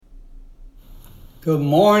Good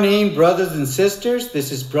morning, brothers and sisters.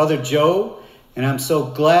 This is Brother Joe, and I'm so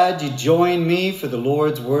glad you joined me for the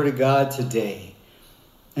Lord's Word of God today.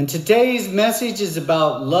 And today's message is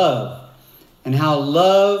about love and how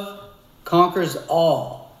love conquers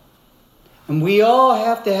all. And we all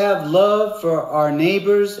have to have love for our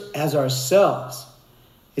neighbors as ourselves.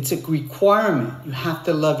 It's a requirement. You have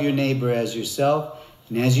to love your neighbor as yourself.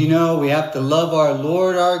 And as you know, we have to love our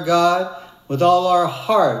Lord, our God, with all our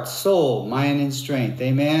heart, soul, mind, and strength.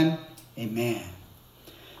 Amen? Amen.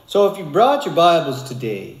 So if you brought your Bibles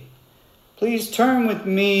today, please turn with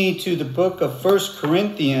me to the book of 1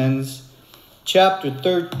 Corinthians chapter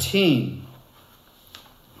 13.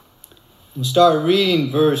 We'll start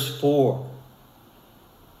reading verse 4.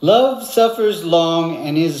 Love suffers long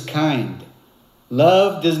and is kind.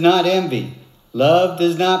 Love does not envy. Love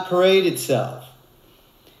does not parade itself,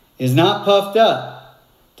 is not puffed up,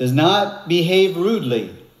 does not behave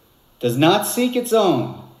rudely, does not seek its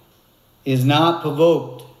own, is not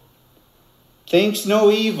provoked, thinks no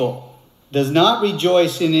evil, does not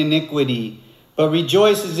rejoice in iniquity, but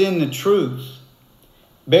rejoices in the truth,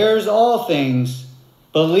 bears all things,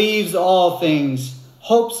 believes all things,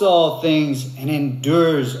 hopes all things, and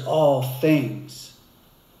endures all things.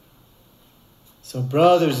 So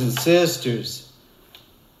brothers and sisters,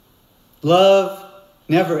 love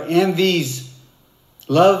never envies.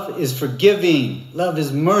 Love is forgiving, love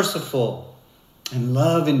is merciful, and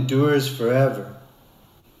love endures forever.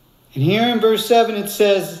 And here in verse 7 it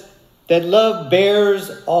says that love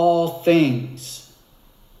bears all things.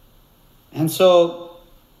 And so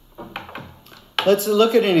let's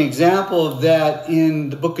look at an example of that in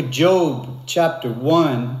the book of Job, chapter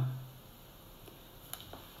 1.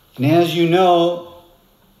 And as you know,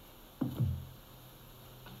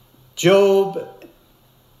 Job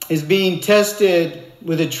is being tested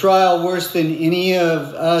with a trial worse than any of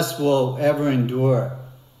us will ever endure.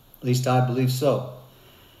 At least I believe so.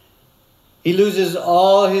 He loses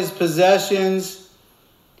all his possessions,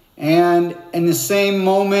 and in the same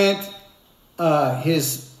moment,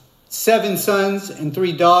 his 7 sons and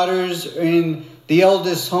 3 daughters are in the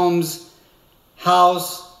eldest home's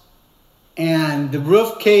house, and the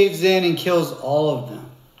roof caves in and kills all of them.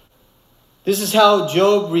 This is how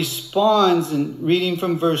Job responds in reading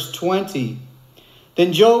from verse 20.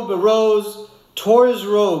 Then Job arose, tore his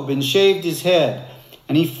robe, and shaved his head.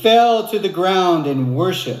 And he fell to the ground and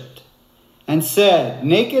worshipped, and said,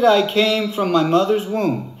 Naked I came from my mother's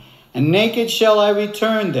womb, and naked shall I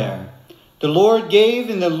return there. The Lord gave,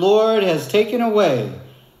 and the Lord has taken away.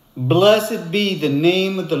 Blessed be the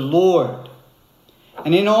name of the Lord.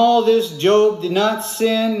 And in all this Job did not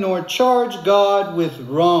sin, nor charge God with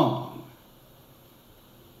wrong.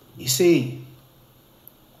 You see,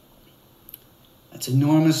 that's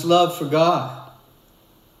enormous love for God.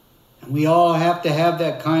 And we all have to have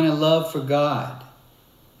that kind of love for God.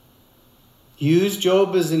 Use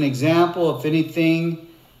Job as an example if anything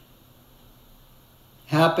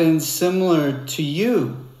happens similar to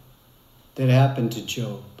you that happened to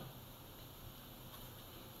Job.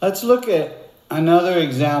 Let's look at another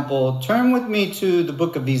example. Turn with me to the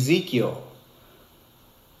book of Ezekiel,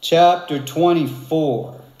 chapter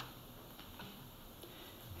 24.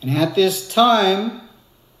 And at this time,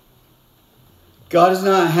 God is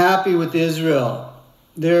not happy with Israel.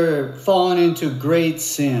 They're fallen into great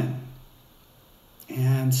sin.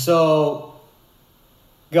 And so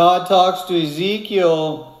God talks to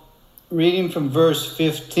Ezekiel, reading from verse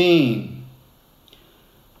 15.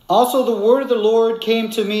 Also the word of the Lord came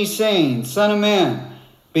to me, saying, Son of man,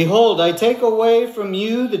 behold, I take away from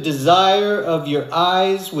you the desire of your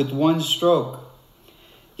eyes with one stroke.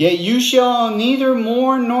 Yet you shall neither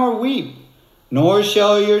mourn nor weep, nor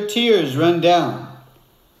shall your tears run down.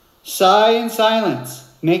 Sigh in silence,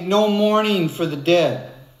 make no mourning for the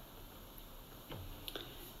dead.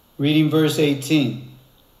 Reading verse 18.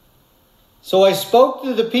 So I spoke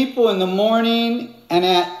to the people in the morning, and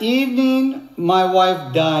at evening my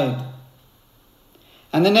wife died.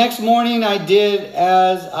 And the next morning I did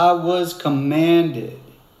as I was commanded.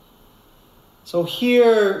 So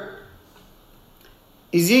here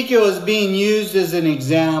Ezekiel is being used as an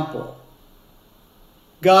example.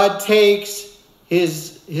 God takes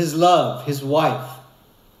his love, his wife,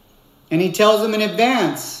 and he tells him in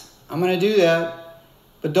advance, I'm going to do that,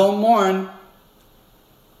 but don't mourn,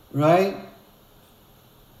 right?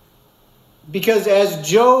 Because as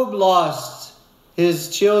Job lost his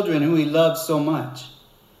children who he loved so much,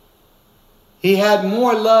 he had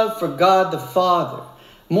more love for God the Father,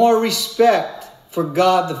 more respect for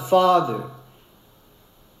God the Father,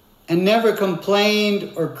 and never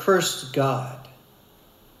complained or cursed God.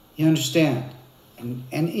 You understand? And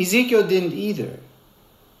Ezekiel didn't either.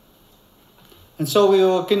 And so we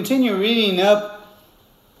will continue reading up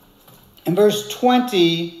in verse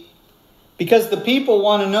 20, because the people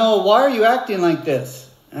want to know, why are you acting like this?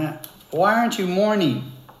 Why aren't you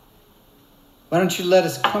mourning? Why don't you let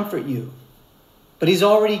us comfort you? But he's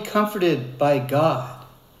already comforted by God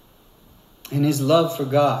and his love for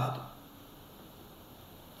God.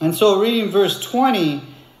 And so reading verse 20,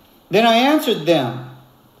 then I answered them,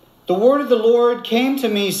 the word of the Lord came to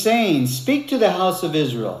me saying, speak to the house of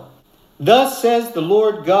Israel. Thus says the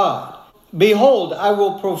Lord God, behold, I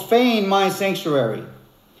will profane my sanctuary.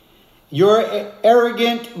 Your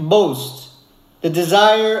arrogant boast, the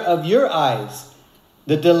desire of your eyes,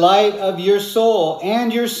 the delight of your soul,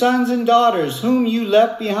 and your sons and daughters, whom you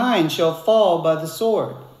left behind, shall fall by the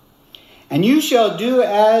sword. And you shall do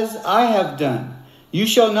as I have done. You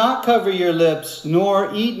shall not cover your lips,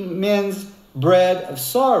 nor eat men's bread of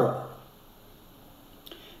sorrow.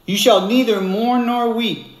 You shall neither mourn nor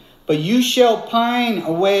weep, but you shall pine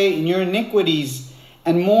away in your iniquities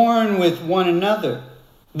and mourn with one another.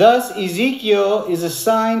 Thus Ezekiel is a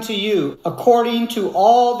sign to you. According to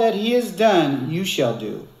all that he has done, you shall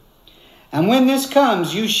do. And when this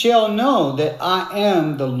comes, you shall know that I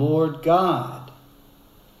am the Lord God.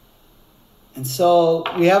 And so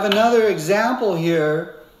we have another example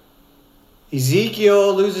here.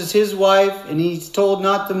 Ezekiel loses his wife and he's told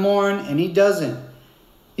not to mourn, and he doesn't.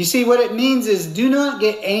 You see, what it means is, do not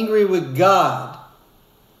get angry with God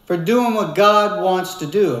for doing what God wants to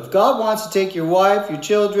do. If God wants to take your wife, your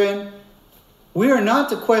children, we are not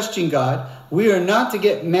to question God. We are not to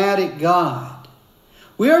get mad at God.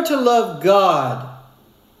 We are to love God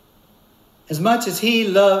as much as he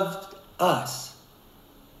loved us.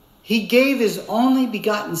 He gave his only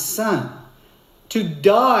begotten Son to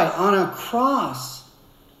die on a cross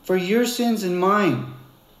for your sins and mine.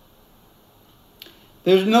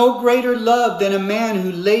 There's no greater love than a man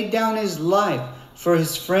who laid down his life for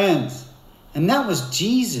his friends. And that was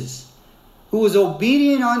Jesus, who was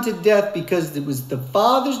obedient unto death because it was the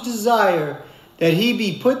Father's desire that he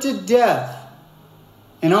be put to death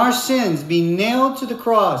and our sins be nailed to the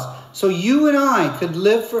cross so you and I could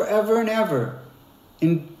live forever and ever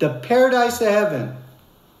in the paradise of heaven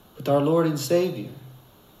with our Lord and Savior.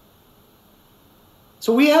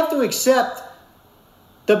 So we have to accept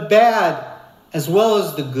the bad as well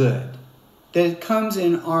as the good that comes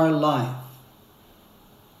in our life.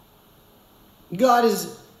 God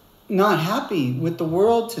is not happy with the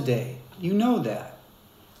world today. You know that.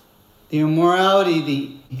 The immorality,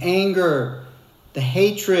 the anger, the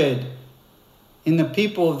hatred in the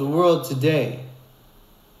people of the world today.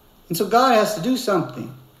 And so God has to do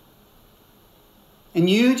something. And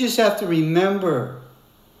you just have to remember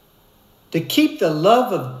to keep the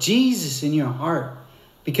love of Jesus in your heart,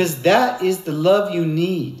 because that is the love you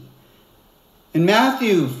need. In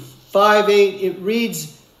Matthew 5:8, it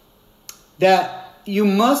reads that you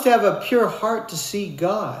must have a pure heart to see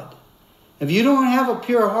God. If you don't have a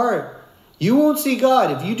pure heart, you won't see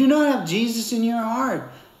God. If you do not have Jesus in your heart,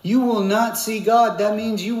 you will not see God. That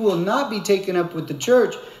means you will not be taken up with the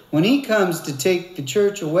church when he comes to take the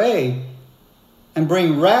church away and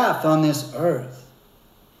bring wrath on this earth.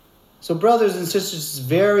 So brothers and sisters, it's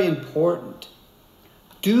very important.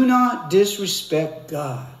 Do not disrespect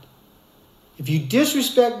God. If you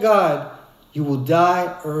disrespect God, you will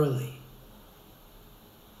die early.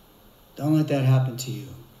 Don't let that happen to you.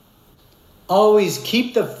 Always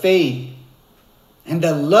keep the faith and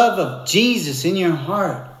the love of Jesus in your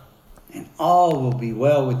heart, and all will be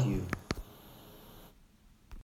well with you.